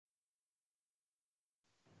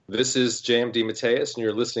This is JMD Mateus, and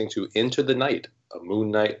you're listening to Into the Night, a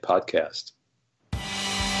Moon Knight podcast.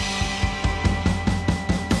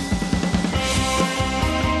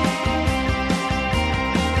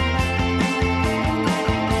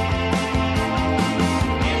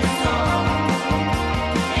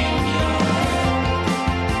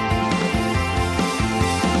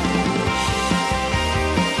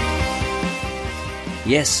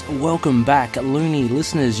 Yes, welcome back, loony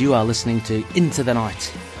listeners. You are listening to Into the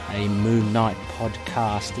Night, a Moon Knight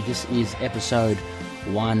podcast. This is episode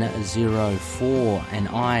 104, and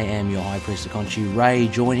I am your High Priest of Khonshu, Ray,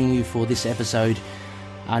 joining you for this episode.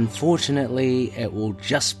 Unfortunately, it will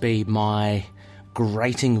just be my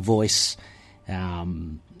grating voice,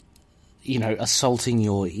 assaulting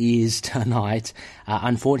your ears tonight.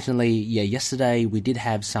 Unfortunately, yesterday we did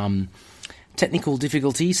have some technical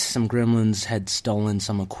difficulties. Some gremlins had stolen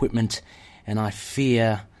some equipment, and I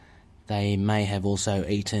fear they may have also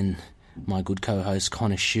eaten my good co-host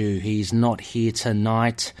Connor Shu. He's not here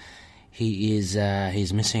tonight. He's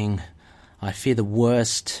missing. I fear the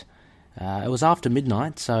worst. It was after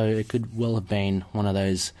midnight, so it could well have been one of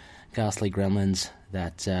those ghastly gremlins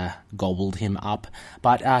that gobbled him up.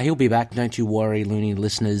 But he'll be back, don't you worry, loony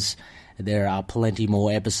listeners. There are plenty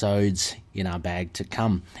more episodes in our bag to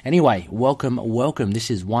come. Anyway, welcome.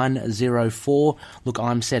 This is 104. Look,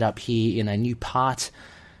 I'm set up here in a new part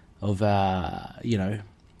of, my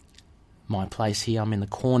place here. I'm in the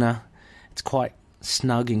corner. It's quite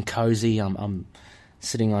snug and cozy. I'm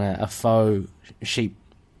sitting on a faux sheep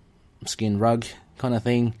skin rug kind of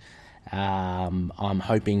thing. I'm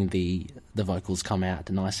hoping the vocals come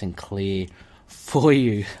out nice and clear for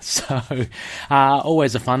you. So,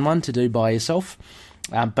 always a fun one to do by yourself.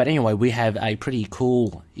 But anyway, we have a pretty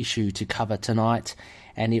cool issue to cover tonight,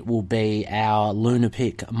 and it will be our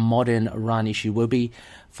Lunapic Modern Run issue. We'll be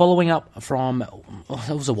following up from, it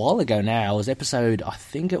was a while ago now, it was episode, I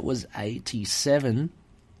think it was 87.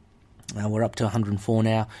 We're up to 104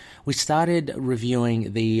 now. We started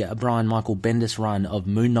reviewing the Brian Michael Bendis run of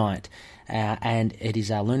Moon Knight, and it is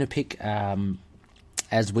our Lunapic.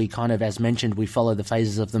 As mentioned, we follow the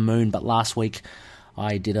phases of the moon, but last week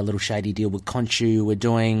I did a little shady deal with Khonshu. We're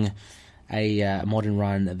doing a modern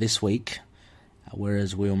run this week,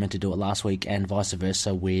 whereas we were meant to do it last week, and vice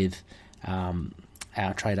versa with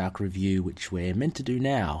our trade arc review, which we're meant to do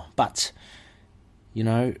now. But,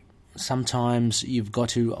 sometimes you've got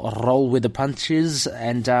to roll with the punches,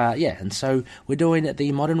 and so we're doing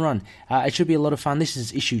the modern run. It should be a lot of fun. This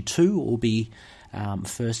is issue 2, will be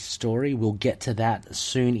first story. We'll get to that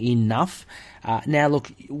soon enough. Now,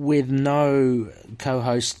 look, with no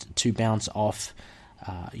co-host to bounce off,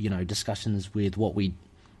 discussions with what we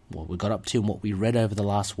got up to and what we read over the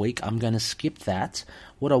last week, I'm going to skip that.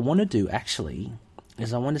 What I want to do, actually,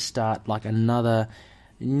 is I want to start like another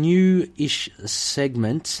new-ish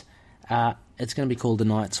segment. It's going to be called The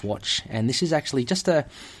Night's Watch, and this is actually just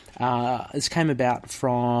this came about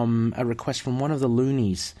from a request from one of the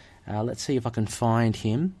loonies. Let's see if I can find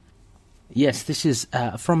him. Yes, this is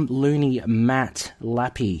from Looney Matt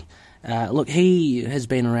Lappy. Look, he has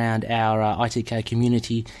been around our ITK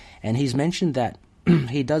community, and he's mentioned that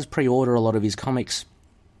he does pre-order a lot of his comics,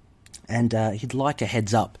 and he'd like a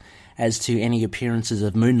heads up as to any appearances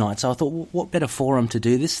of Moon Knight. So I thought, what better forum to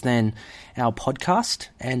do this than our podcast?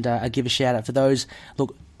 And I give a shout out for those.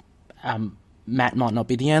 Look, Matt might not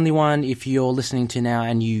be the only one. If you're listening to now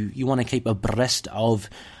and you want to keep abreast of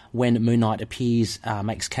when Moon Knight appears,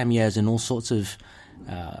 makes cameos in all sorts of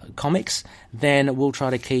comics, then we'll try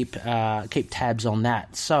to keep tabs on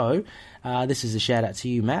that. So this is a shout out to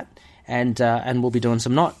you, Matt, and we'll be doing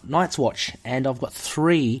some Night's Watch, and I've got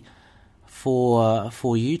 3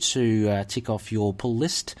 for you to tick off your pull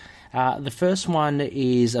list. The first one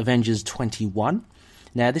is Avengers 21.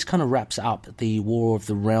 Now, this kind of wraps up the War of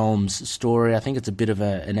the Realms story. I think it's a bit of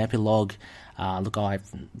an epilogue. Look,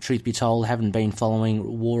 truth be told, haven't been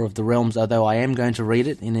following War of the Realms, although I am going to read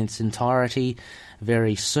it in its entirety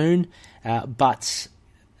very soon. Avengers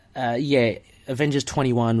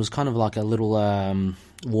 21 was kind of like a little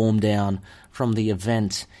warm down from the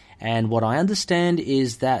event. And what I understand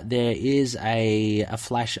is that there is a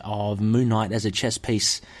flash of Moon Knight as a chess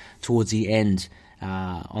piece towards the end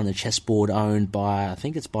on the chessboard owned by, I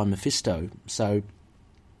think it's by Mephisto. So,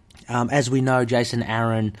 as we know, Jason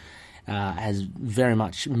Aaron has very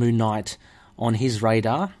much Moon Knight on his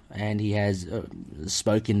radar, and he has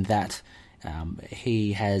spoken that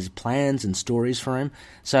he has plans and stories for him.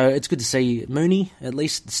 So it's good to see Mooney at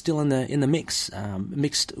least still in the mix,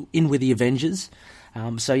 mixed in with the Avengers.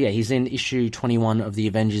 He's in issue 21 of the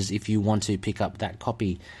Avengers if you want to pick up that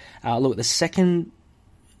copy. Look, the second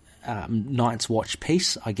Night's Watch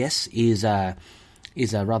piece, I guess, is a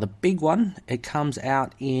rather big one. It comes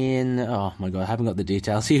out in, oh my god, I haven't got the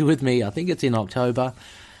details here with me. I think it's in October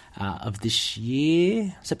of this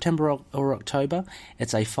year, September or October.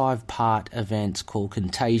 It's a 5-part event called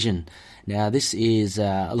Contagion. Now, this is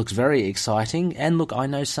looks very exciting, and look, I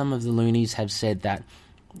know some of the loonies have said that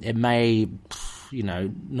it may,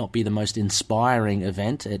 not be the most inspiring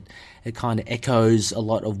event. It kind of echoes a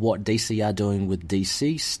lot of what DC are doing with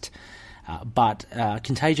Deceased. But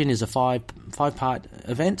Contagion is a 5-part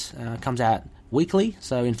event. Comes out weekly,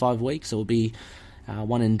 so in 5 weeks it will be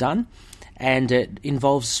one and done. And it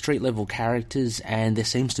involves street-level characters, and there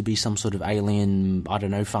seems to be some sort of alien, I don't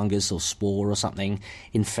know, fungus or spore or something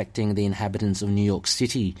infecting the inhabitants of New York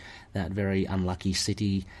City, that very unlucky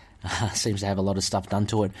city. Seems to have a lot of stuff done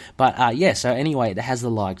to it. But so anyway, it has the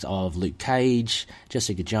likes of Luke Cage,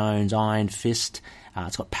 Jessica Jones, Iron Fist.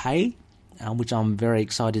 It's got Pei, which I'm very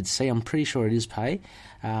excited to see. I'm pretty sure it is Pei,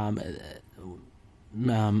 Iron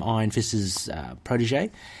Fist's protege.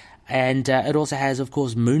 And it also has, of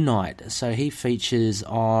course, Moon Knight. So he features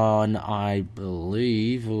on, I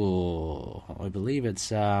believe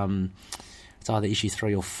it's either issue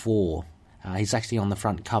 3 or 4. He's actually on the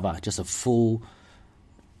front cover, just a full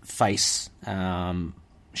face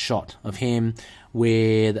shot of him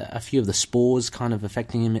with a few of the spores kind of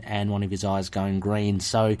affecting him and one of his eyes going green.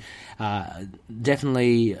 So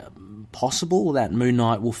definitely possible that Moon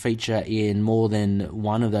Knight will feature in more than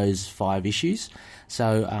one of those 5 issues.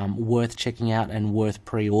 So worth checking out and worth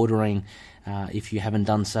pre-ordering if you haven't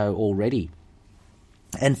done so already.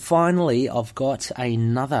 And finally, I've got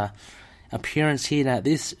another appearance here. Now,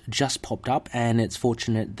 this just popped up, and it's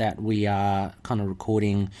fortunate that we are kind of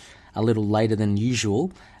recording a little later than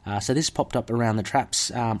usual. So this popped up around the traps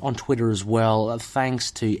on Twitter as well.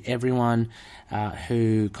 Thanks to everyone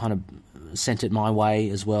who kind of sent it my way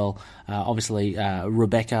as well. Obviously,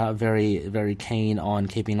 Rebecca, very, very keen on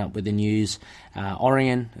keeping up with the news.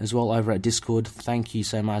 Orion as well over at Discord. Thank you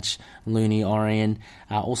so much, Looney Orion.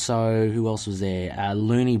 Also, who else was there?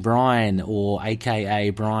 Looney Brian, or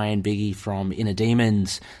AKA Brian Biggie from Inner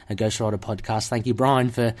Demons, a Ghost Rider podcast. Thank you,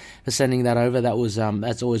 Brian, for sending that over. That was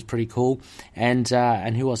that's always pretty cool. And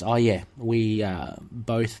who else? Oh yeah, we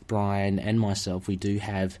both, Brian and myself, we do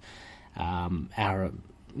have our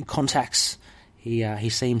contacts. He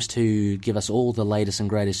seems to give us all the latest and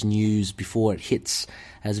greatest news before it hits.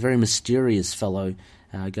 As a very mysterious fellow,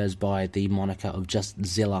 goes by the moniker of Just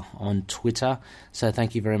Zilla on Twitter. So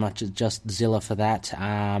thank you very much, Just Zilla, for that.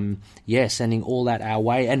 Sending all that our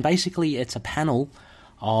way. And basically, it's a panel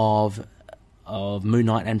of Moon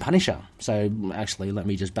Knight and Punisher. So actually, let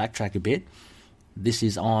me just backtrack a bit. This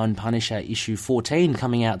is on Punisher issue 14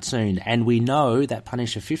 coming out soon, and we know that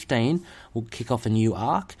Punisher 15 will kick off a new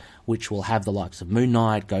arc, which will have the likes of Moon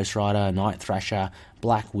Knight, Ghost Rider, Night Thrasher,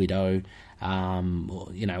 Black Widow,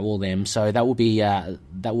 all them. So that would be a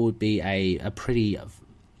pretty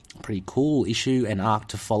cool issue and arc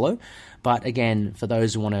to follow. But again, for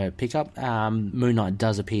those who want to pick up, Moon Knight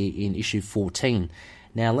does appear in issue 14.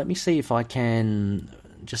 Now, let me see if I can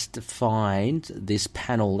just find this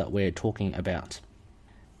panel that we're talking about.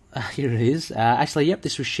 Here it is.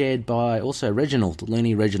 This was shared by also Reginald,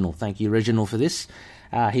 Looney Reginald. Thank you, Reginald, for this.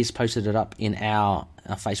 He's posted it up in our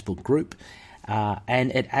Facebook group.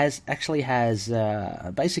 And it has basically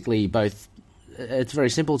both. It's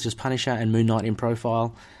very simple. It's just Punisher and Moon Knight in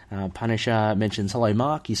profile. Punisher mentions, "Hello,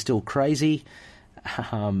 Mark, you're still crazy."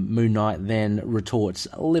 Moon Knight then retorts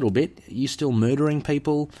a little bit, "You still murdering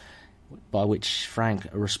people?" By which Frank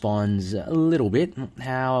responds, "A little bit.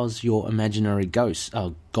 How's your imaginary ghost?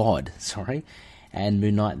 Oh, God, sorry." And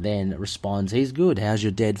Moon Knight then responds, "He's good. How's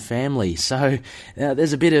your dead family?" So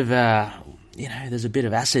there's a bit of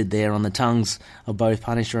acid there on the tongues of both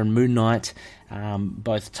Punisher and Moon Knight,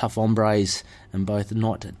 both tough hombres and both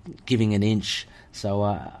not giving an inch.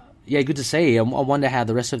 So good to see. I wonder how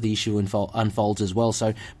the rest of the issue unfolds as well.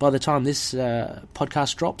 So by the time this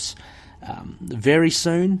podcast drops, very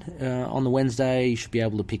soon, on the Wednesday, you should be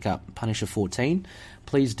able to pick up Punisher 14.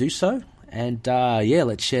 Please do so. And,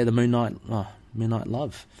 let's share the Moon Knight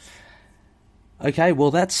love. Okay,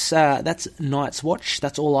 well, that's Night's Watch.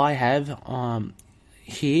 That's all I have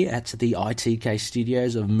here at the ITK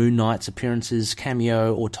studios of Moon Knight's appearances,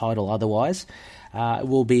 cameo or title otherwise. It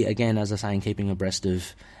will be, again, as I say, keeping abreast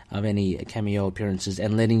of any cameo appearances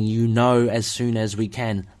and letting you know as soon as we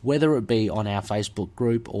can, whether it be on our Facebook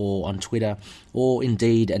group or on Twitter, or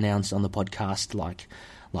indeed announced on the podcast like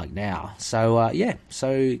now. So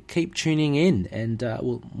so keep tuning in, and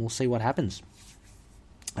we'll see what happens.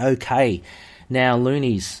 Okay, now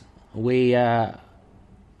loonies, we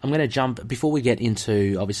I'm going to jump, before we get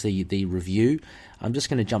into, obviously, the review, I'm just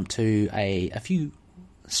going to jump to a few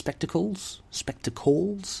spectacles,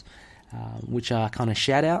 which are kind of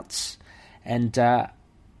shout-outs. And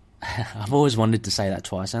I've always wanted to say that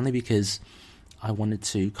twice, only because I wanted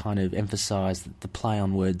to kind of emphasise the play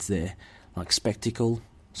on words there, like spectacle,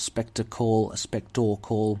 spectacle,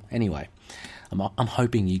 spectacle. Anyway, I'm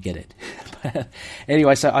hoping you get it.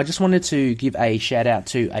 Anyway, so I just wanted to give a shout out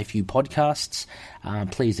to a few podcasts.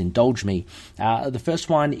 Please indulge me. The first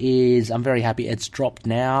one is, I'm very happy it's dropped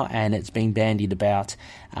now and it's being bandied about.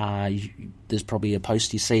 There's probably a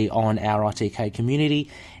post you see on our ITK community.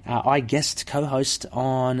 I guest co-host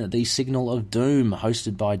on the Signal of Doom,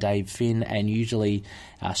 hosted by Dave Finn and usually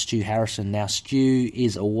Stu Harrison. Now, Stu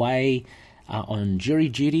is away on jury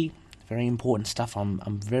duty. Very important stuff.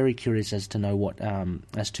 I'm very curious as to know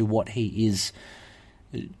what he is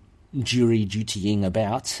jury dutying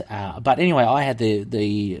about. But anyway, I had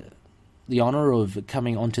the honour of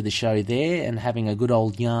coming onto the show there and having a good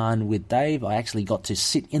old yarn with Dave. I actually got to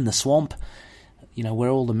sit in the swamp, where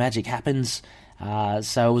all the magic happens.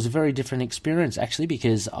 So it was a very different experience, actually,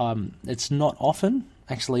 because it's not often,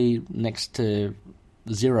 actually next to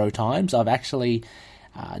 0 times, I've actually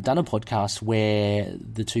done a podcast where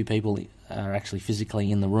the two people are actually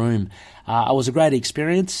physically in the room. It was a great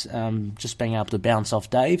experience, just being able to bounce off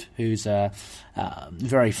Dave, who's a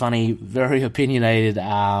very funny, very opinionated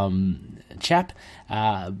chap.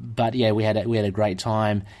 But yeah, we had a great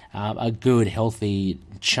time. A good, healthy,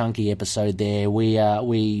 chunky episode there.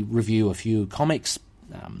 We review a few comics,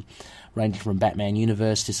 ranging from Batman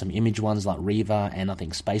Universe to some Image ones like Reva and I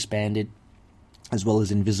think Space Bandit, as well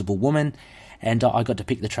as Invisible Woman. And I got to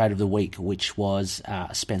pick the trade of the week, which was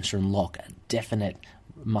Spencer and Locke. A definite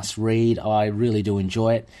must-read. I really do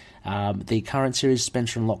enjoy it. The current series,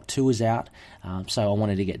 Spencer and Locke 2, is out, so I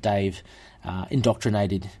wanted to get Dave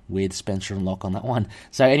indoctrinated with Spencer and Locke on that one.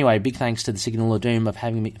 So anyway, big thanks to the Signal of Doom for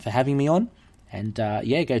having me on. And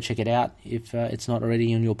go check it out if it's not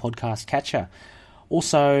already in your podcast catcher.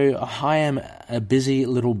 Also, I am a busy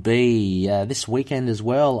little bee. This weekend as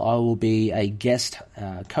well, I will be a guest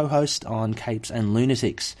co-host on Capes and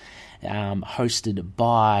Lunatics, hosted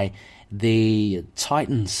by the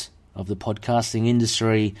titans of the podcasting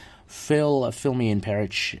industry, Philmy and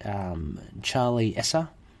Perich, Charlie Esser,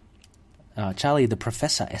 Charlie the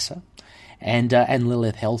Professor Esser, and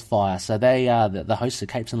Lilith Hellfire. So they are the hosts of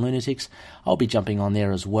Capes and Lunatics. I'll be jumping on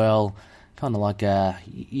there as well. Kind of like a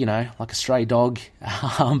stray dog,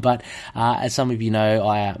 but as some of you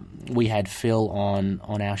know, we had Phil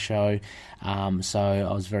on our show, so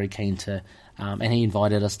I was very keen to, and he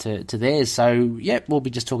invited us to theirs. So yeah, we'll be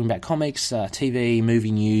just talking about comics, TV, movie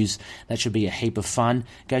news. That should be a heap of fun.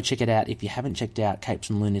 Go check it out if you haven't checked out Capes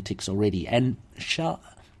and Lunatics already. And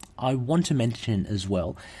I want to mention as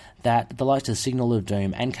well that the likes of Signal of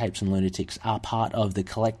Doom and Capes and Lunatics are part of the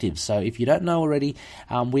Collective. So if you don't know already,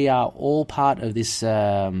 we are all part of this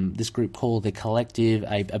this group called the Collective,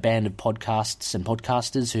 a band of podcasts and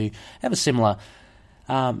podcasters who have a similar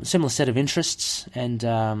set of interests and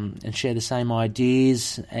share the same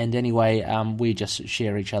ideas. And anyway, we just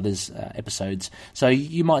share each other's episodes. So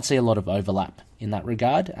you might see a lot of overlap in that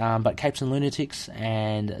regard. But Capes and Lunatics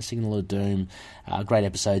and Signal of Doom, great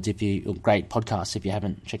episodes great podcasts if you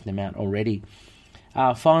haven't checked them out already.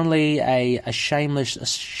 Finally, a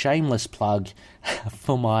shameless plug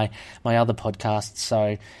for my other podcasts.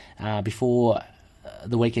 So before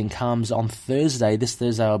the weekend comes, on this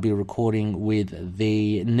Thursday I'll be recording with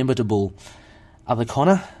the inimitable other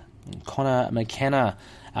Connor McKenna.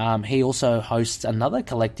 He also hosts another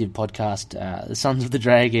Collective podcast, the Sons of the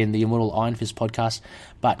Dragon, the Immortal Iron Fist podcast.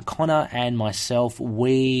 But Connor and myself,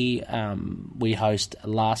 we host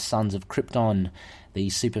Last Sons of Krypton, the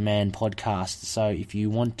Superman podcast. So if you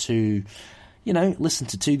want to, listen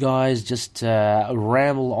to two guys just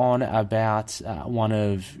ramble on about one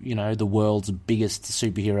of, the world's biggest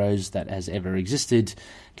superheroes that has ever existed,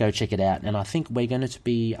 go check it out. And I think we're going to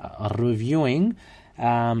be reviewing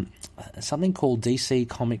something called DC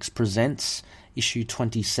Comics Presents issue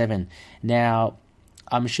 27. Now,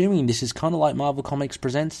 I'm assuming this is kind of like Marvel Comics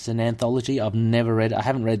Presents. It's an anthology. I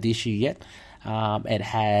haven't read the issue yet. It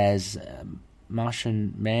has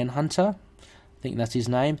Martian Manhunter, I think that's his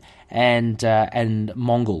name, and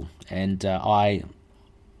Mongol. And I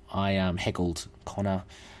heckled Connor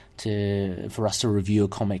for us to review a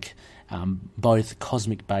comic, both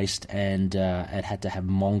cosmic based and it had to have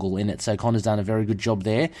Mongol in it. So Connor's done a very good job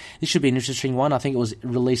there. This should be an interesting one. I think it was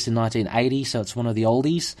released in 1980, so it's one of the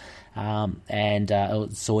oldies. And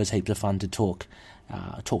it's always heaps of fun to talk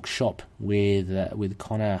shop with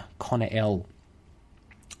Connor L.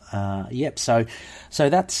 Yep. So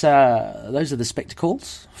that's those are the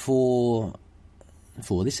spectacles for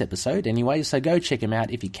this episode. Anyway, so go check them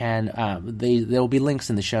out if you can. There will be links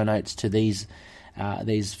in the show notes to these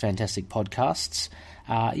fantastic podcasts.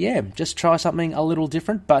 Just try something a little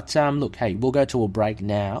different. But look, hey, we'll go to a break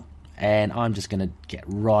now, and I'm just going to get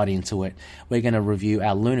right into it. We're going to review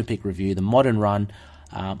our Lunapic review, the modern run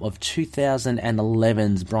of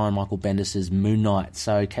 2011's Brian Michael Bendis' Moon Knight.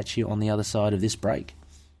 So catch you on the other side of this break.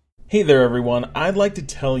 Hey there everyone, I'd like to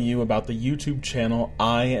tell you about the YouTube channel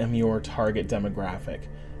I Am Your Target Demographic.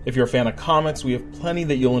 If you're a fan of comics, we have plenty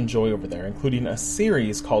that you'll enjoy over there, including a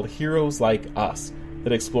series called Heroes Like Us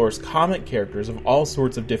that explores comic characters of all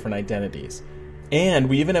sorts of different identities. And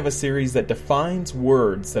we even have a series that defines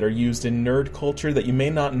words that are used in nerd culture that you may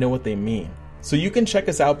not know what they mean. So you can check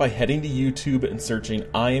us out by heading to YouTube and searching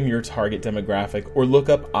I Am Your Target Demographic, or look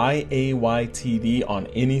up IAYTD on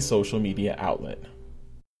any social media outlet.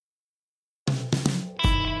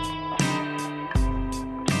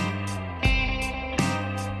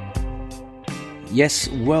 Yes,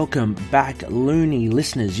 welcome back, loony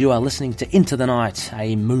listeners. You are listening to Into the Night,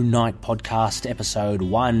 a Moon Knight podcast, episode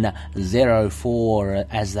 104,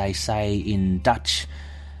 as they say in Dutch.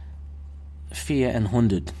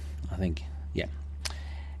 400, I think.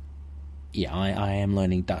 Yeah, I am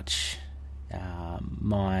learning Dutch.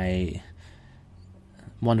 My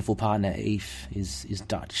wonderful partner, Eve, is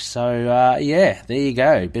Dutch. So, there you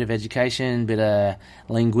go. Bit of education, bit of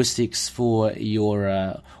linguistics for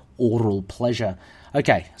your oral pleasure.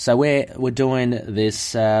 Okay, so we're doing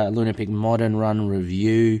this Lunapic Modern Run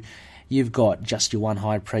review. You've got Just Your One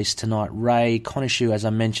High Priest tonight. Ray Khonshu, as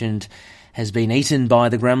I mentioned, has been eaten by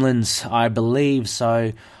the gremlins, I believe,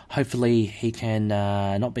 so hopefully he can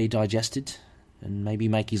not be digested and maybe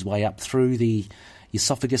make his way up through the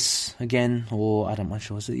esophagus again, or I'm not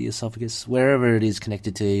sure, is it the esophagus? Wherever it is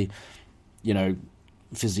connected to,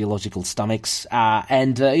 physiological stomachs,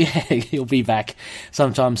 he'll be back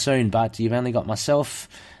sometime soon. But you've only got myself,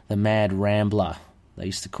 the Mad Rambler. They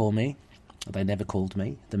used to call me. They never called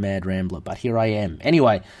me the Mad Rambler, but here I am.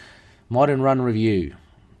 Anyway, Modern Run review.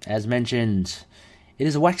 As mentioned, it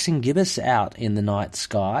is a waxing gibbous out in the night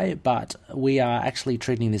sky, but we are actually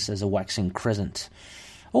treating this as a waxing crescent.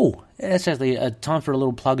 Oh, it's actually a time for a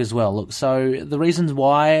little plug as well. Look, so the reasons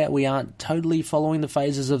why we aren't totally following the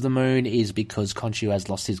phases of the moon is because Khonshu has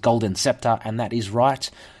lost his golden scepter, and that is right.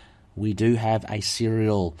 We do have a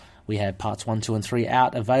serial. We have parts 1, 2, and 3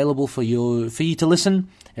 out, available for you to listen.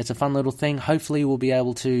 It's a fun little thing. Hopefully we'll be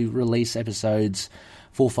able to release episodes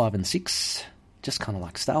 4, 5, and 6, just kind of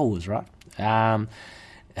like Star Wars, right?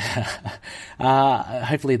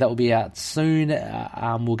 Hopefully that will be out soon.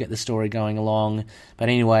 We'll get the story going along. But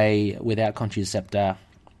anyway, without Khonshu's scepter,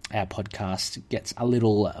 our podcast gets a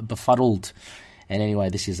little befuddled. And anyway,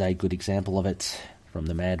 this is a good example of it from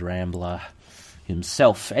the Mad Rambler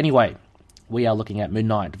himself. Anyway, we are looking at Moon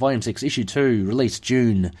Knight, Volume 6, Issue 2, released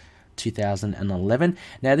June 2011.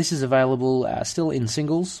 Now, this is available still in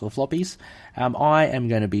singles or floppies. I am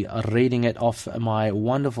going to be reading it off my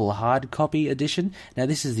wonderful hard copy edition. Now,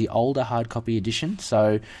 this is the older hard copy edition.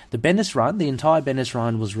 So, the Bendis run, the entire Bendis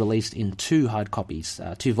run was released in 2 hard copies,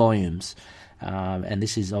 2 volumes. And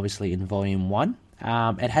this is obviously in Volume 1.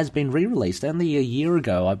 It has been re-released only a year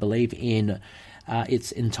ago, I believe, in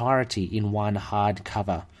its entirety in one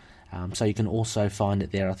hardcover. So you can also find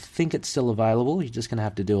it there. I think it's still available. You're just going to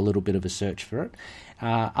have to do a little bit of a search for it.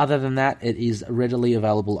 Other than that, it is readily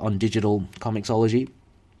available on digital Comixology,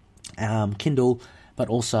 Kindle, but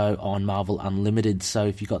also on Marvel Unlimited. So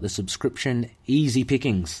if you've got the subscription, easy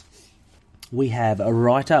pickings. We have a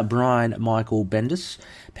writer, Brian Michael Bendis,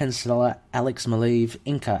 penciler Alex Maleev,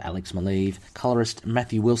 inker Alex Maleev, colorist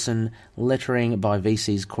Matthew Wilson, lettering by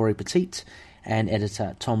VC's Corey Petit, and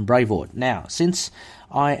editor Tom Brevoort. Now, since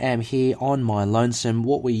I am here on my lonesome,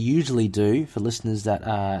 what we usually do for listeners that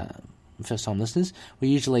are first-time listeners, we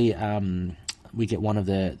usually we get one of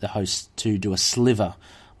the hosts to do a sliver,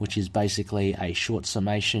 which is basically a short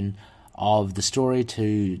summation of the story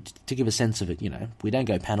to give a sense of it. We don't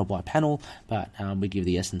go panel by panel, but we give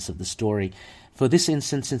the essence of the story. For this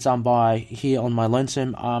instance, since I'm here on my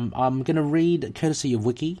lonesome, I'm going to read, courtesy of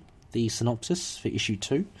Wiki, the synopsis for issue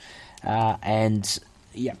 2. And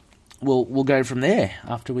yeah, we'll go from there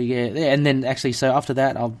after we get there. And then actually, so after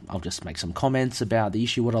that, I'll just make some comments about the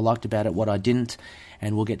issue, what I liked about it, what I didn't,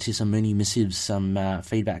 and we'll get to some Mooney missives, some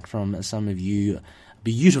feedback from some of you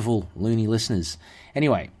beautiful loony listeners.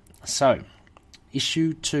 Anyway, so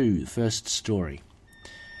issue 2, first story.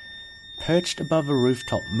 Perched above a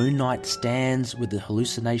rooftop, Moon Knight stands with the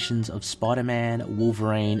hallucinations of Spider-Man,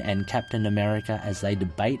 Wolverine, and Captain America as they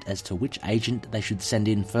debate as to which agent they should send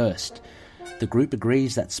in first. The group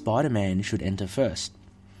agrees that Spider-Man should enter first.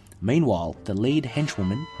 Meanwhile, the lead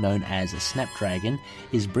henchwoman, known as Snapdragon,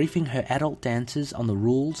 is briefing her adult dancers on the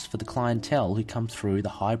rules for the clientele who come through the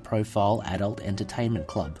high-profile adult entertainment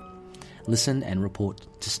club. Listen and report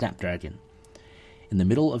to Snapdragon. In the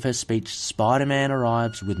middle of her speech, Spider-Man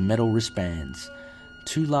arrives with metal wristbands.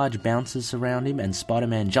 2 large bouncers surround him and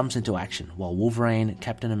Spider-Man jumps into action, while Wolverine,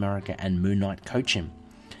 Captain America and Moon Knight coach him.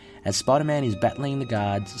 As Spider-Man is battling the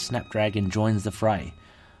guards, Snapdragon joins the fray.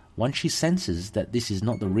 Once she senses that this is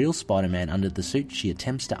not the real Spider-Man under the suit, she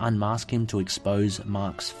attempts to unmask him to expose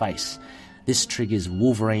Mark's face. This triggers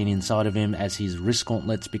Wolverine inside of him as his wrist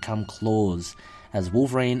gauntlets become claws. As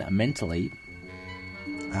Wolverine mentally...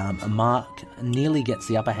 Mark nearly gets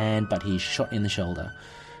the upper hand, but he's shot in the shoulder.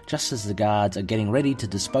 Just as the guards are getting ready to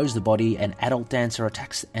dispose the body, an adult dancer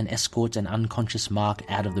attacks and escorts an unconscious Mark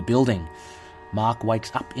out of the building. Mark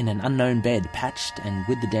wakes up in an unknown bed, patched and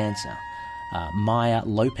with the dancer, Maya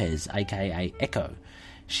Lopez, aka Echo.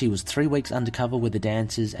 She was 3 weeks undercover with the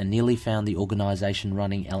dancers and nearly found the organisation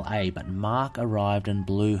running LA, but Mark arrived and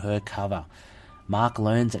blew her cover. Mark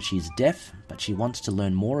learns that she's deaf, but she wants to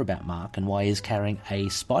learn more about Mark and why he is carrying a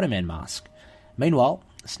Spider-Man mask. Meanwhile,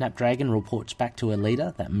 Snapdragon reports back to her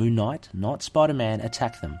leader that Moon Knight, not Spider-Man,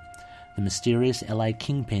 attacked them. The mysterious LA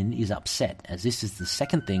Kingpin is upset, as this is the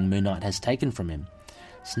second thing Moon Knight has taken from him.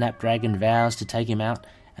 Snapdragon vows to take him out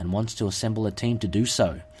and wants to assemble a team to do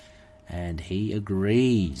so. And he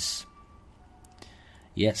agrees.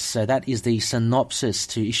 Yes, so that is the synopsis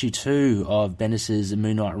to issue 2 of Bendis'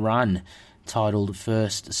 Moon Knight run, titled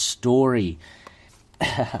First Story.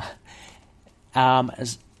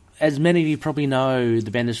 As many of you probably know, the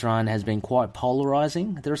Bendis run has been quite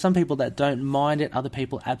polarizing. There are some people that don't mind it, other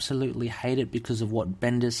people absolutely hate it because of what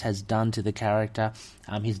Bendis has done to the character,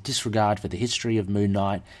 his disregard for the history of Moon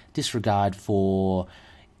Knight, disregard for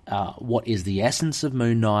what is the essence of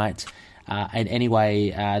Moon Knight, and anyway,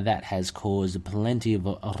 that has caused plenty of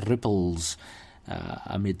ripples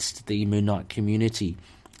amidst the Moon Knight community.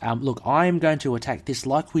 Look, I am going to attack this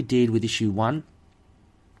like we did with issue 1.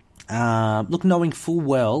 Knowing full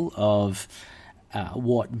well of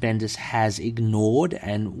what Bendis has ignored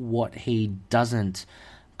and what he doesn't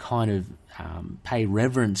kind of pay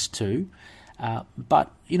reverence to.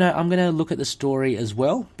 But, I'm going to look at the story as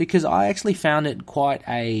well, because I actually found it quite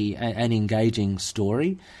an engaging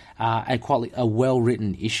story, quite a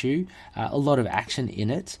well-written issue, a lot of action in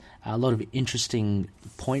it, a lot of interesting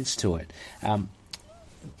points to it.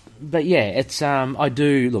 But yeah, it's I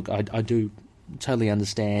do totally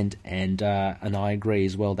understand, and I agree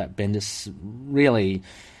as well that Bendis really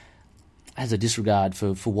has a disregard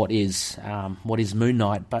for what is Moon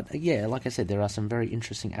Knight. But yeah, like I said, there are some very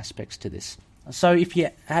interesting aspects to this. So if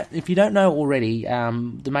you don't know already,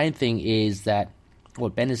 the main thing is that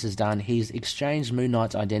what Bendis has done, he's exchanged Moon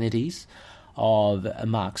Knight's identities of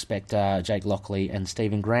Mark Spector, Jake Lockley, and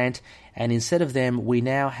Stephen Grant, and instead of them, we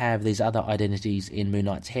now have these other identities in Moon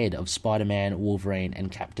Knight's head of Spider-Man, Wolverine,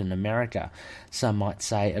 and Captain America. Some might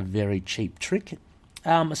say a very cheap trick.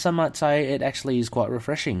 Some might say it actually is quite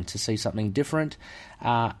refreshing to see something different.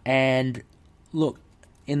 And look,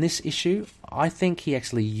 in this issue, I think he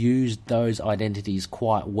actually used those identities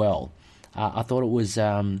quite well. I thought it was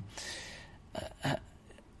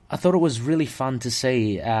really fun to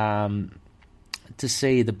see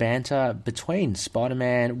the banter between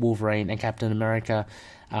Spider-Man, Wolverine, and Captain America,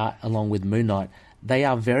 along with Moon Knight. They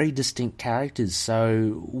are very distinct characters,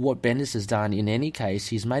 so what Bendis has done in any case,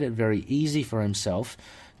 he's made it very easy for himself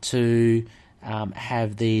to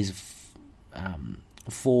have these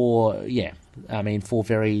four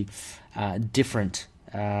very different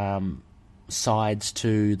sides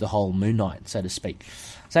to the whole Moon Knight, so to speak.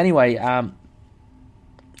 So anyway,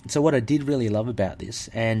 so what I did really love about this,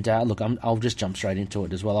 and look, I'll just jump straight into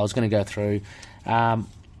it as well. I was going to go through, I'm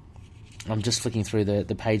just flicking through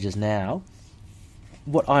the pages now.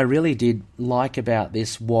 What I really did like about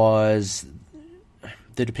this was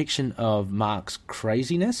the depiction of Mark's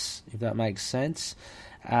craziness, if that makes sense.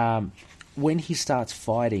 When he starts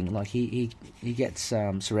fighting, like he gets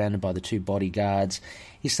surrounded by the 2 bodyguards,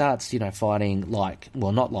 he starts, fighting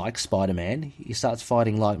not like Spider-Man. He starts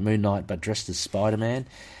fighting like Moon Knight, but dressed as Spider-Man.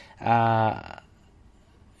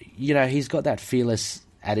 He's got that fearless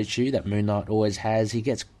attitude that Moon Knight always has. He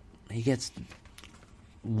gets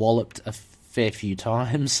walloped a fair few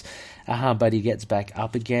times, but he gets back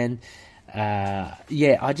up again.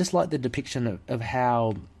 I just like the depiction of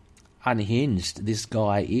how unhinged this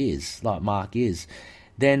guy is, like Mark is.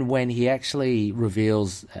 then when he actually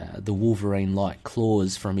reveals the Wolverine-like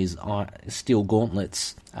claws from his steel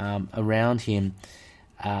gauntlets around him,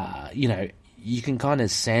 you can kind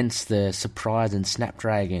of sense the surprise and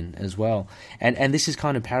Snapdragon as well. And this is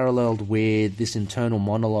kind of paralleled with this internal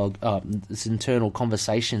monologue, this internal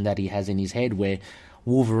conversation that he has in his head, where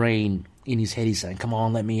Wolverine, in his head, he's saying, "Come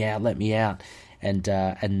on, let me out, let me out." And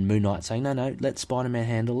Moon Knight saying, no, let Spider-Man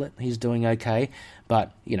handle it. He's doing okay.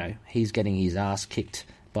 But, he's getting his ass kicked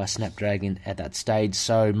by Snapdragon at that stage.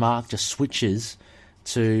 So Mark just switches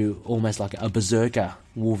to almost like a berserker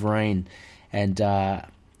Wolverine. And that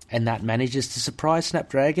manages to surprise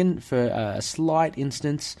Snapdragon for a slight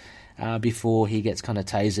instance before he gets kind of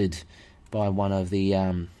tasered by one of the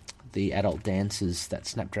adult dancers that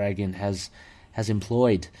Snapdragon has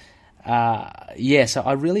employed. So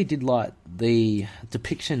I really did like the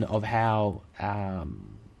depiction of how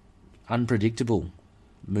unpredictable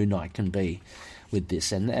Moon Knight can be with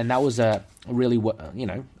this, and that was a really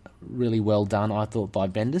well done, I thought, by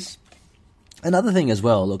Bendis. Another thing as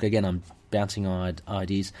well, look, again, I'm bouncing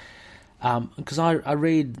ideas, because I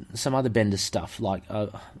read some other Bendis stuff, like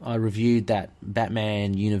I reviewed that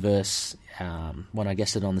Batman universe when I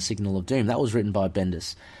guessed it on the Signal of Doom. That was written by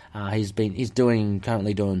Bendis. He's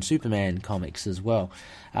currently doing Superman comics as well.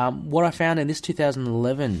 What I found in this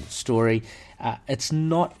 2011 story, it's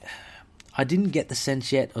not. I didn't get the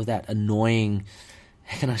sense yet of that annoying,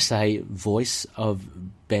 how can I say, voice of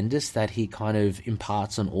Bendis that he kind of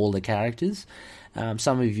imparts on all the characters.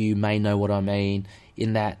 Some of you may know what I mean,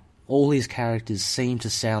 in that all his characters seem to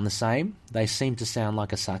sound the same. They seem to sound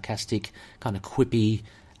like a sarcastic, kind of quippy,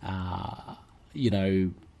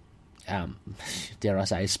 dare I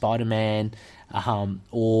say, Spider-Man,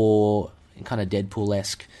 or kind of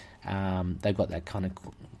Deadpool-esque. They've got that kind of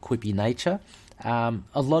quippy nature. A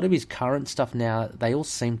lot of his current stuff now, they all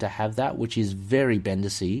seem to have that, which is very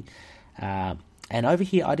Bendis-y. And over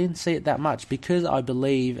here, I didn't see it that much, because I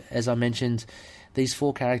believe, as I mentioned, these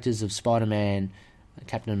four characters of Spider-Man,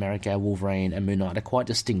 Captain America, Wolverine, and Moon Knight are quite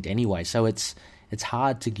distinct anyway, so it's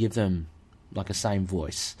hard to give them like a same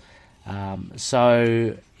voice.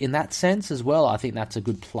 So in that sense as well, I think that's a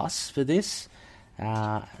good plus for this.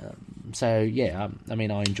 I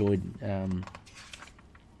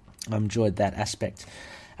enjoyed that aspect.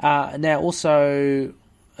 Now also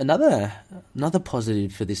another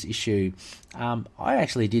positive for this issue, I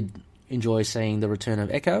actually did enjoy seeing the return of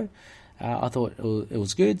Echo. I thought it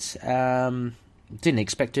was good. Didn't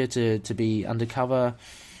expect her to be undercover,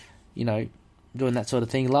 doing that sort of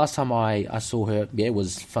thing. Last time I saw her,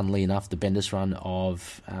 was funnily enough the Bendis run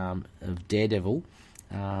of Daredevil.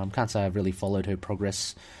 Can't say I've really followed her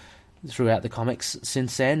progress throughout the comics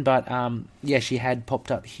since then, but she had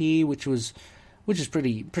popped up here, which is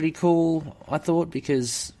pretty cool, I thought,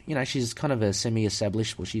 because she's kind of a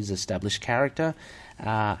semi-established, she's an established character,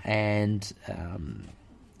 and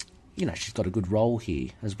she's got a good role here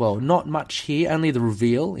as well. Not much here, only the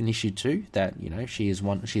reveal in issue 2 that she's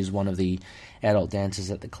one of the adult dancers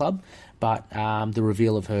at the club, but the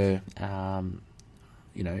reveal of her,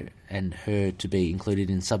 and her to be included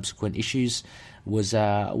in subsequent issues was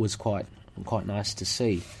quite nice to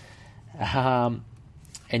see. I'm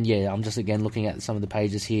just again looking at some of the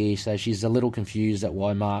pages here. So she's a little confused at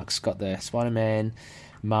why Mark's got the Spider-Man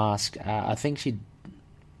mask. I think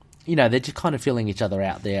they're just kind of feeling each other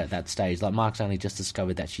out there at that stage. Like, Mark's only just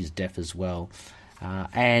discovered that she's deaf as well.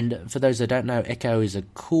 And for those that don't know, Echo is a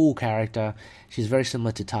cool character. She's very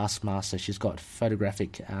similar to Taskmaster. She's got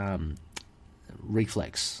photographic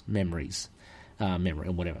reflex memory or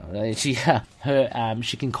whatever. She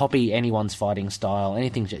can copy anyone's fighting style,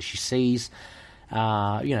 anything that she sees.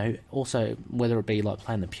 Also, whether it be like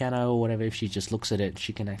playing the piano or whatever, if she just looks at it,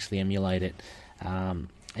 she can actually emulate it. And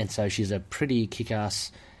so she's a pretty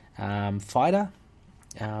kick-ass fighter.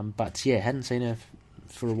 Hadn't seen her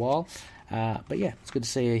for a while. It's good to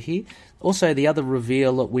see her here. Also, the other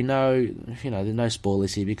reveal that we know, there are no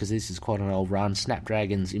spoilers here because this is quite an old run.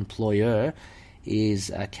 Snapdragon's employer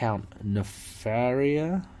is Count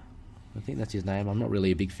Nefaria. I think that's his name. I'm not really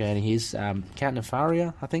a big fan of his. Count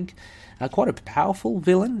Nefaria, I think. Quite a powerful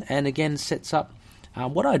villain, and again sets up...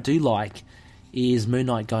 what I do like is Moon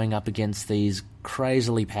Knight going up against these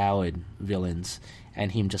crazily powered villains,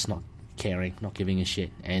 and him just not caring, not giving a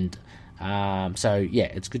shit. And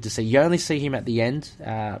it's good to see. You only see him at the end,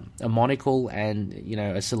 a monocle and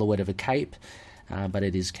a silhouette of a cape, but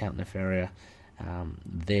it is Count Nefaria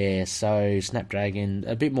there. So Snapdragon,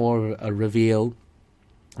 a bit more of a reveal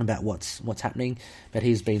about what's happening, but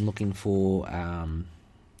he's been looking for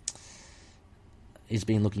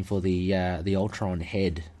the Ultron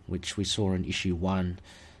head, which we saw in issue 1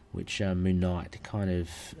 which Moon Knight kind of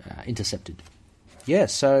intercepted. Yeah,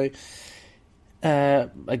 so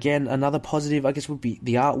again, another positive, I guess, would be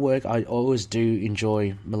the artwork. I always do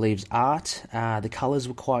enjoy Malev's art. The colours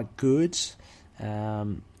were quite good.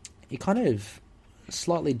 It kind of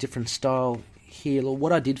slightly different style here.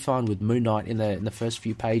 What I did find with Moon Knight in the first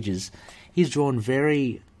few pages, he's drawn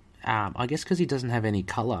very, I guess because he doesn't have any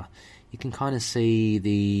colour, you can kind of see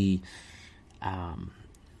the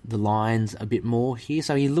lines a bit more here.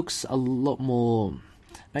 So he looks a lot more,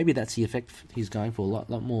 maybe that's the effect he's going for,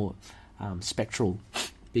 a lot more spectral,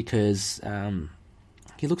 because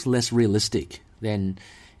he looks less realistic than,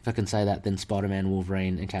 if I can say that, than Spider-Man,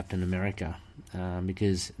 Wolverine, and Captain America,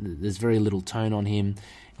 because there's very little tone on him.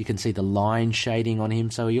 You can see the line shading on him,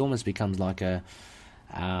 so he almost becomes like a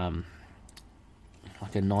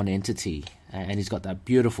non-entity, and he's got that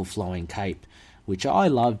beautiful flowing cape, which I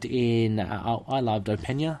loved in. I loved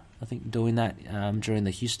Opeña, I think, doing that during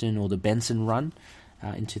the Houston or the Benson run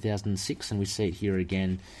in 2006, and we see it here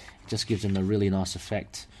again. It just gives him a really nice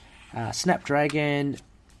effect. Snapdragon.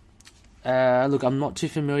 Look, I'm not too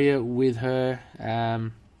familiar with her.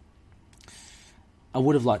 I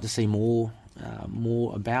would have liked to see more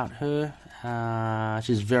about her.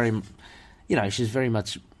 She's very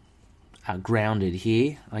much grounded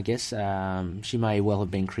here, I guess. She may well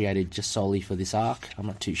have been created just solely for this arc. I'm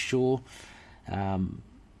not too sure.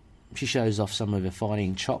 She shows off some of her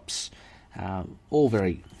fighting chops. All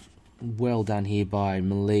very well done here by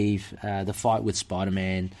Malev. The fight with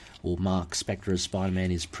Spider-Man, or Mark Spector as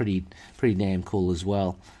Spider-Man, is pretty damn cool as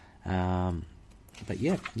well. But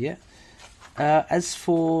yeah. As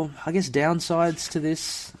for, I guess, downsides to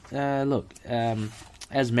this, look,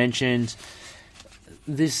 as mentioned,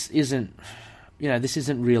 this isn't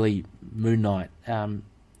really Moon Knight.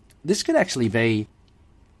 This could actually be.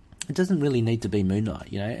 It doesn't really need to be Moon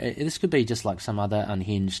Knight. This could be just like some other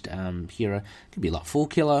unhinged hero. It could be like Fool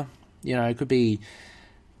Killer. It could be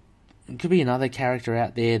another character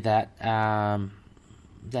out there that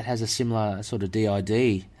has a similar sort of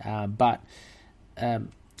DID.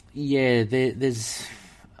 There's.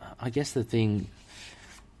 I guess the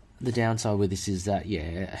downside with this is that,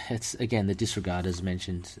 it's, again, the disregard, as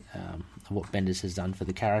mentioned, of what Bendis has done for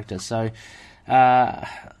the character. So, I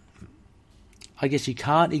guess you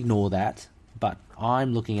can't ignore that, but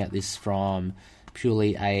I'm looking at this from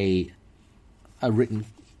purely a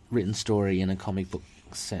written story in a comic book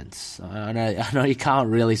sense. I know you can't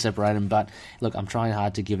really separate them, but look, I'm trying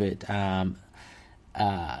hard to give it to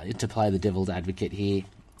play the devil's advocate here.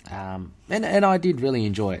 And I did really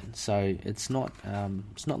enjoy it. So it's not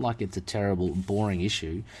like it's a terrible, boring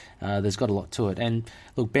issue. There's got a lot to it. And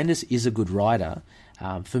look, Bendis is a good writer.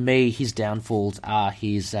 For me, his downfalls are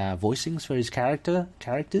his voicings for his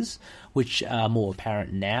characters, which are more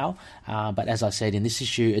apparent now. But as I said, in this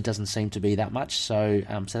issue, it doesn't seem to be that much. So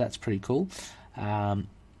that's pretty cool. And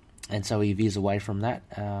so he veers away from that.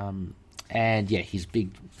 And yeah, his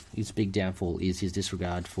big downfall is his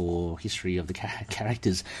disregard for history of the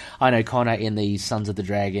characters. I know Connor in the Sons of the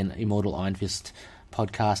Dragon, Immortal Iron Fist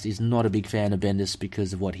podcast is not a big fan of Bendis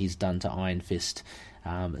because of what he's done to Iron Fist.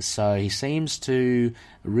 So he seems to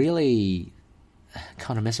really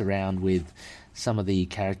kind of mess around with some of the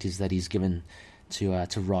characters that he's given to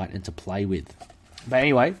write and to play with. But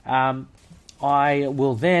anyway, I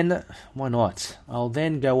will then, why not? I'll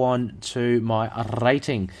then go on to my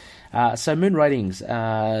rating. So Moon ratings,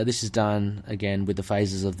 this is done again with the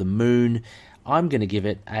phases of the moon. I'm going to give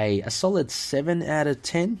it a solid 7 out of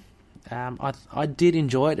 10. I did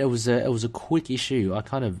enjoy it. It was a quick issue. I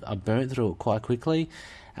burnt through it quite quickly.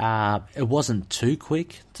 It wasn't too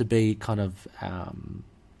quick to be kind of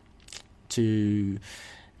to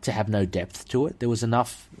have no depth to it. There was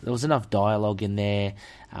enough dialogue in there.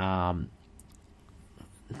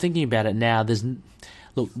 Thinking about it now,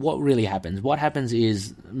 look, what really happens? What happens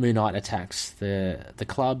is Moon Knight attacks the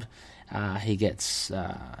club. He gets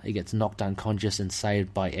knocked unconscious and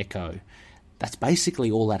saved by Echo. That's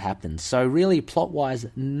basically all that happens. So really, plot-wise,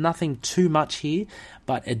 nothing too much here,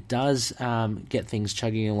 but it does get things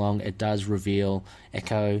chugging along. It does reveal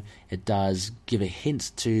Echo. It does give a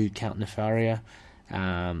hint to Count Nefaria.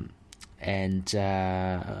 And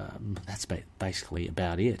that's basically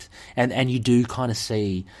about it. And you do kind of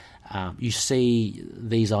see... you see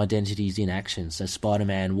these identities in action. So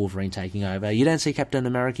Spider-Man, Wolverine taking over. You don't see Captain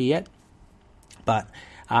America yet, but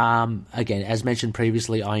again, as mentioned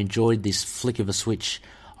previously, I enjoyed this flick of a switch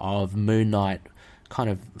of Moon Knight kind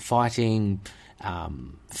of fighting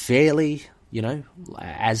fairly,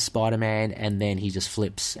 as Spider-Man, and then he just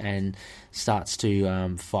flips and starts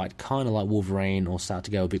to fight kind of like Wolverine, or start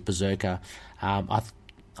to go a bit berserker. I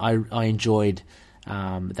enjoyed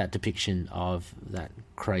that depiction of that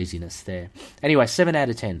craziness there. Anyway, 7 out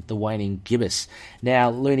of 10, The Waning Gibbous.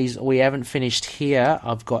 Now, Loonies, we haven't finished here.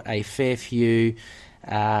 I've got a fair few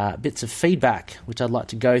bits of feedback which I'd like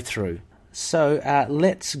to go through. So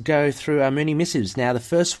let's go through our Mooney missives. Now, the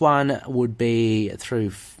first one would be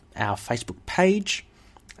through our Facebook page.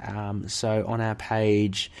 So on our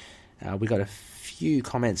page, we got a few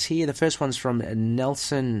comments here. The first one's from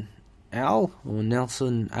Nelson L, or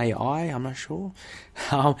Nelson AI, I'm not sure.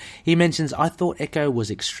 He mentions, I thought Echo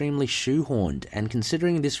was extremely shoehorned, and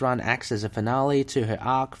considering this run acts as a finale to her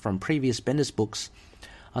arc from previous Bendis books,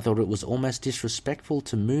 I thought it was almost disrespectful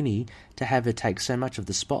to Mooney to have her take so much of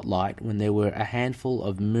the spotlight when there were a handful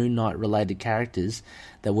of Moon Knight-related characters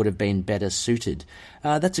that would have been better suited.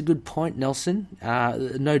 That's a good point, Nelson.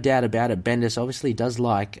 No doubt about it, Bendis obviously does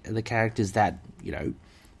like the characters that,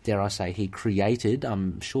 dare I say, he created.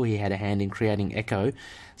 I'm sure he had a hand in creating Echo.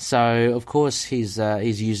 So, of course, he's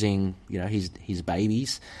using, his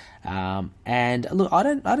babies. And look, I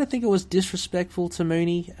don't think it was disrespectful to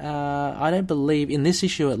Mooney. I don't believe, in this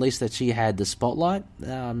issue at least, that she had the spotlight.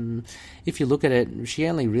 If you look at it, she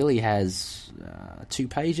only really has 2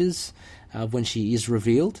 pages when she is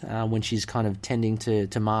revealed, when she's kind of tending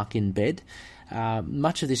to Mark in bed.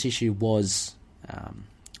 Much of this issue was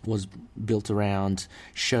built around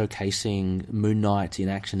showcasing Moon Knight in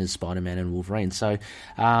action as Spider-Man and Wolverine. So,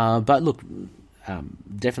 but look,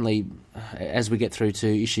 definitely, as we get through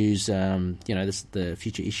to issues, the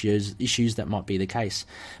future issues that might be the case.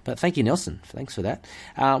 But thank you, Nelson. Thanks for that.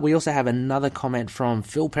 We also have another comment from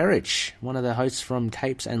Phil Perrich, one of the hosts from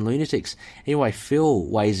Capes and Lunatics. Anyway, Phil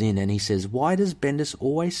weighs in and he says, why does Bendis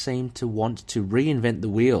always seem to want to reinvent the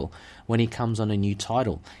wheel when he comes on a new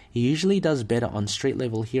title? He usually does better on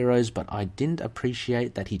street-level heroes, but I didn't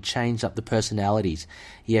appreciate that he changed up the personalities.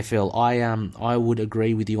 Yeah, Phil, I would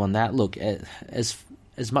agree with you on that. Look, as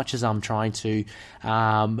much as I'm trying to,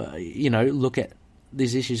 look at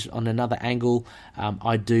these issues on another angle,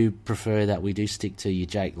 I do prefer that we do stick to your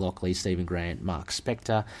Jake Lockley, Stephen Grant, Mark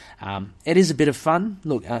Spector. It is a bit of fun.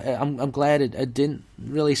 Look, I'm glad it didn't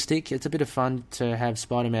really stick. It's a bit of fun to have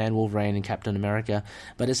Spider-Man, Wolverine, and Captain America,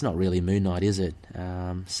 but it's not really Moon Knight, is it?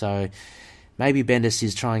 So maybe Bendis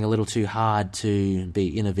is trying a little too hard to be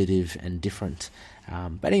innovative and different.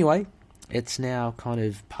 But anyway, it's now kind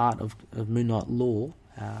of part of Moon Knight lore,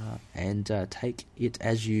 and take it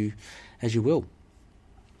as you will.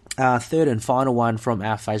 Third and final one from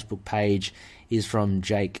our Facebook page is from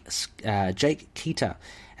Jake Keita,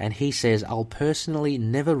 and he says, I'll personally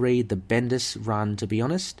never read the Bendis run, to be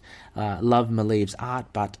honest. Love Maleev's art,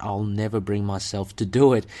 but I'll never bring myself to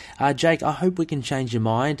do it. Jake, I hope we can change your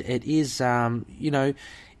mind. It is,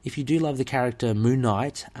 if you do love the character Moon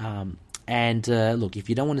Knight, and look, if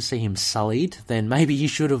you don't want to see him sullied, then maybe you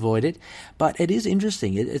should avoid it. But it is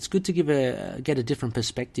interesting. It's good to get a different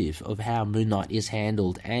perspective of how Moon Knight is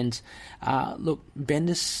handled. And look,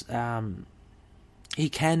 Bendis, he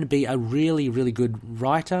can be a really, really good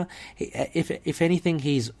writer. If anything,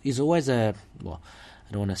 he's always I don't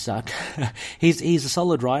want to suck. he's a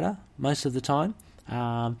solid writer most of the time.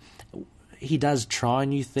 He does try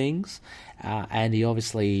new things, and he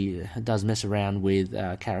obviously does mess around with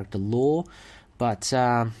character lore. But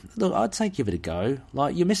look, I'd say give it a go.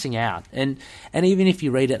 Like, you're missing out, and even if you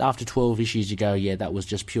read it after 12 issues, you go, yeah, that was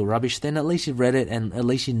just pure rubbish. Then at least you've read it, and at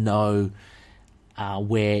least you know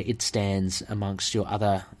where it stands amongst your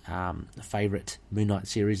other favourite Moon Knight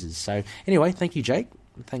series. So anyway, thank you, Jake.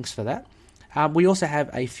 Thanks for that. We also have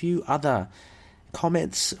a few other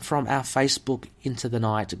comments from our Facebook Into the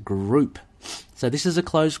Night group. So this is a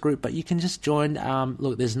closed group, but you can just join.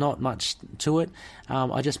 Look, there's not much to it.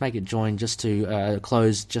 I just make it join just to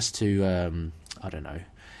close, just to, I don't know.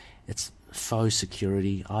 It's faux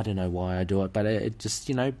security. I don't know why I do it, but it just,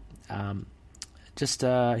 just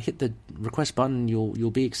hit the request button.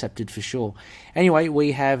 You'll be accepted for sure. Anyway,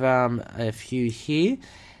 we have a few here.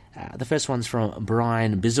 The first one's from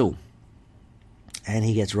Brian Bizzle. And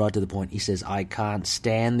he gets right to the point. He says, I can't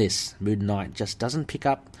stand this. Moon Knight just doesn't pick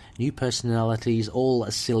up new personalities, all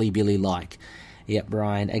silly Billy like. Yep,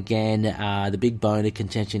 Brian, again, the big bone of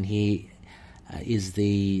contention here is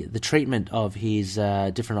the treatment of his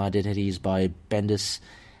different identities by Bendis.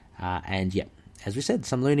 And yep, as we said,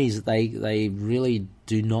 some loonies, they really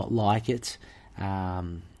do not like it.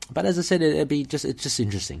 But as I said, it's just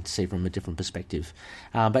interesting to see from a different perspective.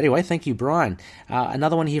 But anyway, thank you, Brian.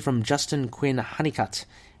 Another one here from Justin Quinn Honeycutt,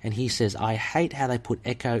 and he says, I hate how they put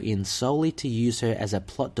Echo in solely to use her as a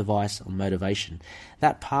plot device or motivation.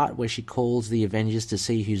 That part where she calls the Avengers to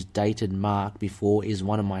see who's dated Mark before is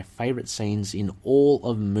one of my favourite scenes in all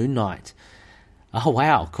of Moon Knight. Oh,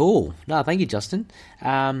 wow, cool. No, thank you, Justin.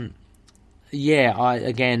 I'm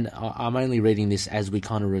only reading this as we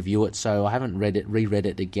kind of review it, so I haven't reread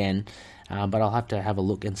it again, but I'll have to have a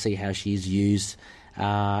look and see how she's used.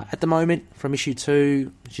 At the moment, from issue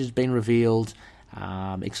 2, she's been revealed.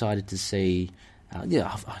 Excited to see. I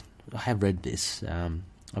have read this.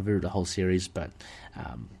 I've read the whole series, but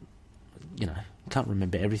can't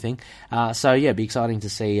remember everything. It'd be exciting to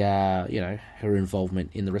see her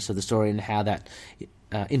involvement in the rest of the story and how that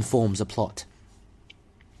informs the plot.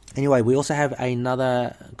 Anyway, we also have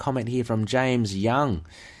another comment here from James Young,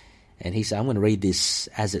 and he said, I'm going to read this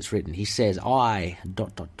as it's written. He says, I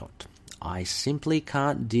simply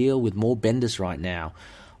can't deal with more Bendis right now.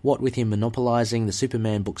 What with him monopolising the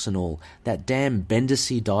Superman books and all. That damn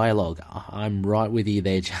Bendis-y dialogue. I'm right with you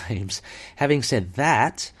there, James. Having said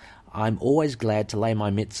that, I'm always glad to lay my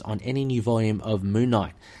mitts on any new volume of Moon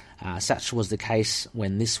Knight. Such was the case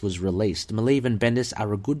when this was released. Maleev and Bendis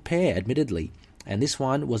are a good pair, admittedly, and this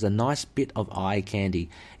one was a nice bit of eye candy.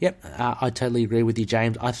 Yep, I totally agree with you,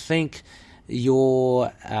 James. I think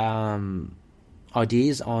your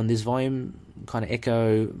ideas on this volume kind of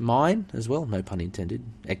echo mine as well. No pun intended.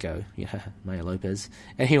 Echo, Maya Lopez.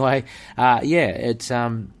 Anyway,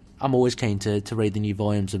 I'm always keen to read the new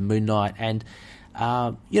volumes of Moon Knight and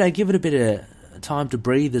give it a bit of time to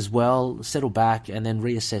breathe as well, settle back, and then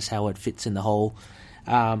reassess how it fits in the whole,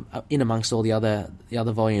 in amongst all the other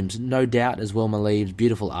volumes. No doubt as well, Maleev's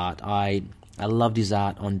beautiful art. I loved his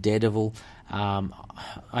art on Daredevil.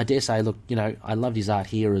 I dare say, I loved his art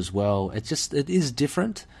here as well. It is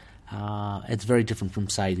different. It's very different from,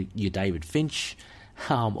 say, your David Finch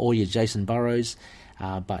or your Jason Burrows.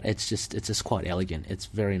 But it's just quite elegant. It's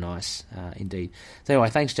very nice indeed. So anyway,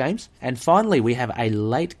 thanks, James. And finally, we have a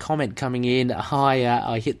late comment coming in.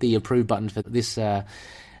 I hit the approve button for this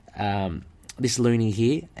this loony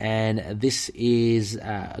here, and this is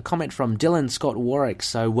a comment from Dylan Scott Warwick.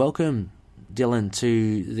 So welcome, Dylan,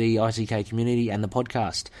 to the ICK community and the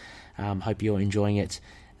podcast. Hope you're enjoying it.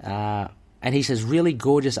 And he says, really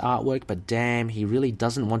gorgeous artwork, but damn, he really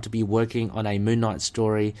doesn't want to be working on a Moon Knight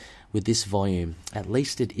story with this volume. At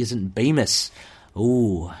least it isn't Bemis.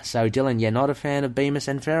 Ooh, so Dylan, you're not a fan of Bemis,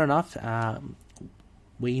 and fair enough.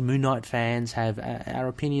 We Moon Knight fans have our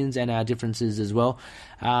opinions and our differences as well.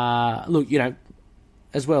 Look,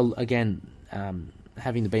 as well, again,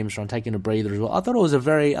 having the Bemis run, taking a breather as well. I thought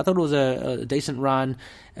it was a decent run.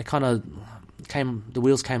 It kind of the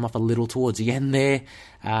wheels came off a little towards the end there.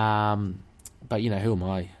 But who am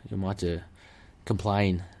I? Who am I to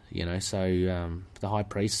complain? So the High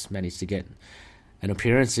Priest managed to get an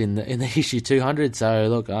appearance in the issue 200. So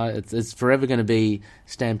look, it's forever going to be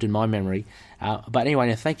stamped in my memory. But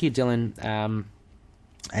anyway, thank you, Dylan.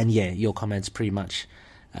 And yeah, your comments pretty much,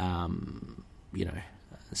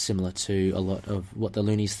 similar to a lot of what the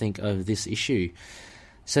loonies think of this issue.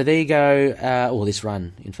 So there you go, or this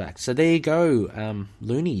run, in fact. So there you go,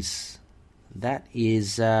 loonies. That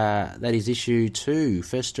is issue 2,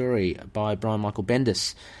 first story by Brian Michael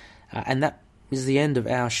Bendis. And that is the end of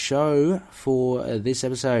our show for this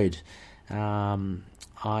episode. I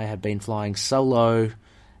have been flying solo,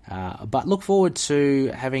 but look forward to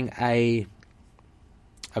having a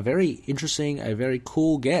very interesting, a very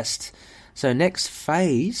cool guest. So next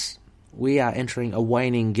phase, we are entering a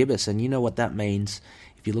waning gibbous, and you know what that means.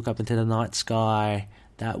 If you look up into the night sky,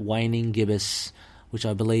 that waning gibbous, which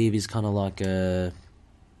I believe is kind of like it's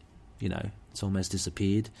almost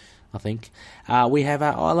disappeared, I think. We have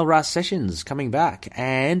our Isla Ras sessions coming back,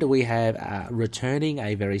 and we have returning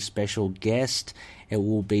a very special guest. It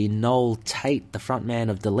will be Noel Tate, the frontman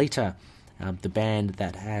of Delita, the band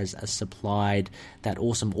that has supplied that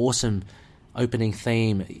awesome opening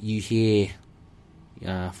theme you hear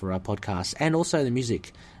for our podcast, and also the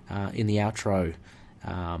music in the outro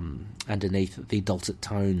underneath the dulcet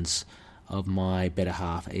tones of my better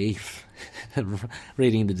half, Eve,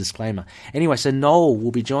 reading the disclaimer. Anyway, so Noel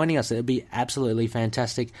will be joining us. It'll be absolutely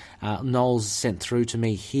fantastic. Noel's sent through to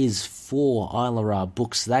me his 4 Isla Ra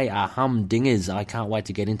books. They are humdingers. I can't wait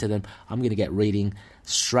to get into them. I'm going to get reading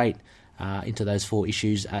straight into those 4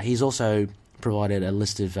 issues. He's also provided a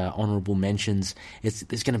list of honourable mentions.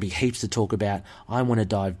 There's going to be heaps to talk about. I want to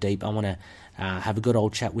dive deep. I want to have a good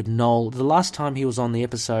old chat with Noel. The last time he was on the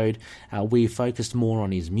episode, we focused more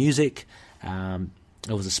on his music.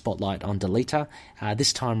 It was a spotlight on Delita.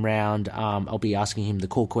 This time round, I'll be asking him the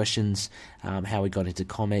core questions, how he got into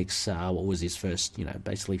comics, what was his first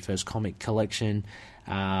comic collection,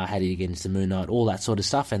 how did he get into Moon Knight, all that sort of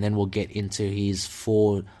stuff, and then we'll get into his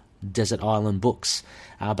 4 Desert Island books.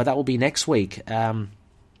 But that will be next week.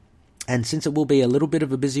 And since it will be a little bit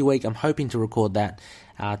of a busy week, I'm hoping to record that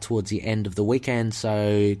towards the end of the weekend.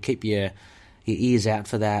 So keep your ears out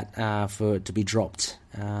for that, for it to be dropped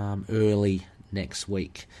early next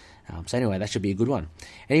week. So anyway, that should be a good one.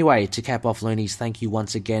 Anyway, to cap off, Loonies, thank you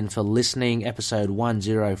once again for listening. Episode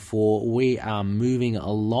 104. We are moving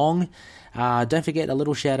along. Don't forget a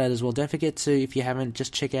little shout out as well. Don't forget to, if you haven't,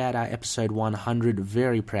 just check out our episode 100.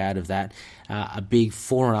 Very proud of that. A big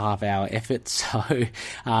 4.5 hour effort. So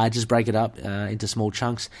just break it up into small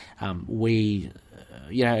chunks.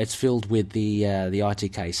 It's filled with the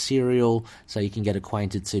ITK serial, so you can get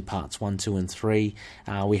acquainted to parts 1, 2, and 3.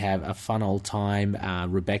 We have a fun old time.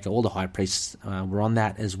 Rebecca, all the High Priests were on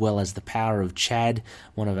that, as well as the Power of Chad,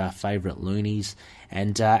 one of our favourite Loonies,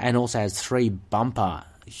 and also has 3 bumper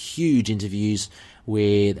huge interviews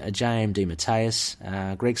with J.M.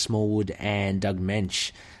 DeMatteis, Greg Smallwood, and Doug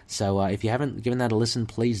Mensch. So if you haven't given that a listen,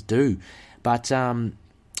 please do. But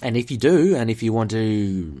and if you do, and if you want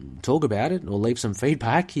to talk about it or leave some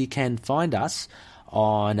feedback, you can find us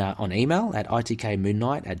on email at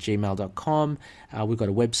itkmoonnight@gmail.com. We've got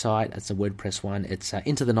a website. It's a WordPress one. It's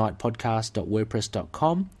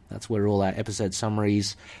intothenightpodcast.wordpress.com. That's where all our episode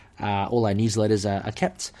summaries, all our newsletters are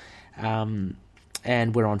kept.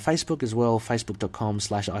 And we're on Facebook as well,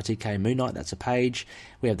 facebook.com/ITKMoonnight. That's a page.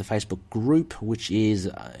 We have the Facebook group, which is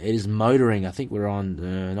motoring. I think we're on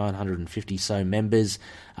 950 so members.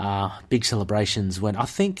 Big celebrations when I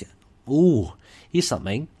think, here's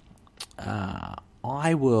something.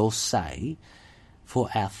 I will say for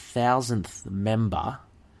our 1,000th member,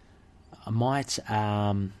 I might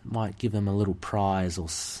give them a little prize or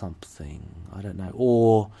something. I don't know.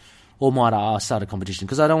 Or might start a competition,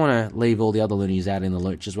 because I don't want to leave all the other Loonies out in the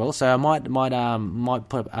lurch as well. So I might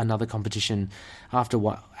put up another competition after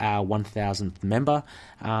our 1,000th member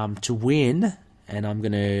to win. And I'm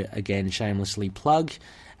going to again shamelessly plug.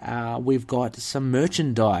 We've got some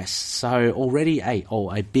merchandise. So already a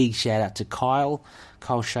big shout out to Kyle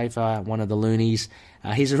Schaefer, one of the Loonies.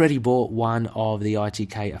 He's already bought one of the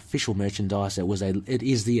ITK official merchandise. It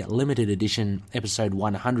is the limited edition episode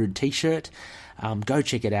 100 t-shirt. Go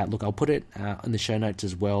check it out. Look, I'll put it in the show notes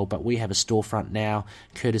as well. But we have a storefront now,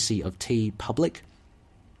 courtesy of TeePublic.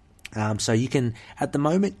 So you can, at the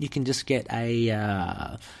moment, you can just get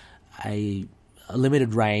a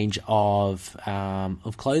limited range of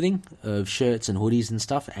clothing, of shirts and hoodies and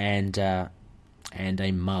stuff, and a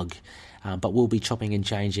mug. But we'll be chopping and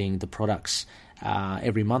changing the products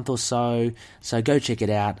every month or so. So go check it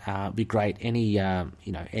out. It'd be great. Any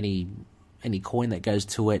coin that goes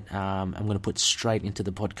to it, I'm going to put straight into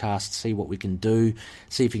the podcast, see what we can do,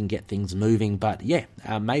 see if we can get things moving. But yeah,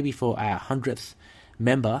 maybe for our 100th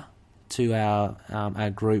member to our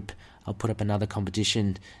group, I'll put up another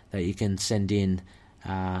competition that you can send in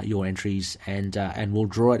your entries, and we'll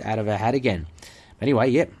draw it out of our hat again.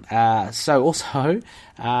 Anyway, so also,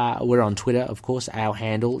 we're on Twitter, of course. Our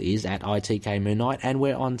handle is at ITKMoonnight, and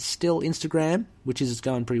we're on still Instagram, which is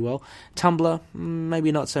going pretty well. Tumblr,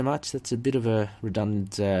 maybe not so much. That's a bit of a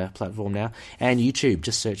redundant platform now. And YouTube,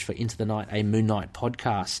 just search for Into the Night, a Moon Knight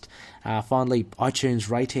podcast. Finally, iTunes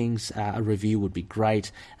ratings, a review would be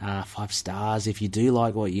great. 5 stars if you do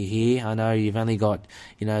like what you hear. I know you've only got,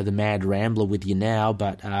 the Mad Rambler with you now,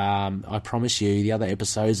 but I promise you the other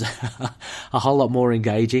episodes are a whole lot more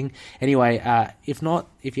engaging. Anyway, if not,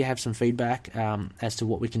 if you have some feedback as to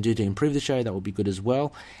what we can do to improve the show, that would be good as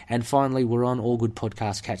well. And finally, we're on all good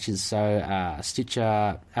podcast catches, so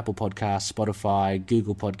Stitcher, Apple Podcasts, Spotify,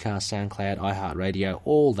 Google Podcasts, SoundCloud, iHeartRadio,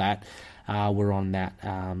 all that. We're on that.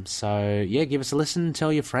 So yeah, give us a listen,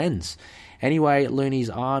 tell your friends. Anyway, Loonies,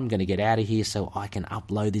 I'm going to get out of here so I can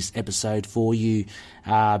upload this episode for you.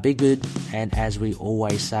 Be good, and as we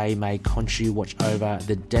always say, may Khonshu watch over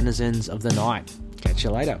the denizens of the night. Catch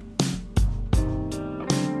you later.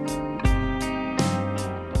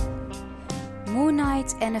 Moon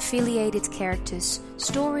Knight and affiliated characters,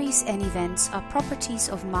 stories and events are properties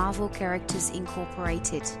of Marvel Characters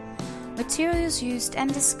Incorporated. Materials used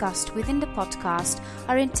and discussed within the podcast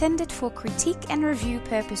are intended for critique and review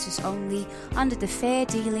purposes only under the fair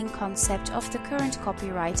dealing concept of the current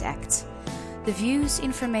Copyright Act. The views,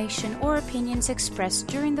 information or opinions expressed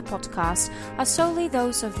during the podcast are solely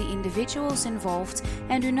those of the individuals involved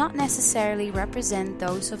and do not necessarily represent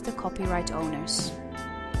those of the copyright owners.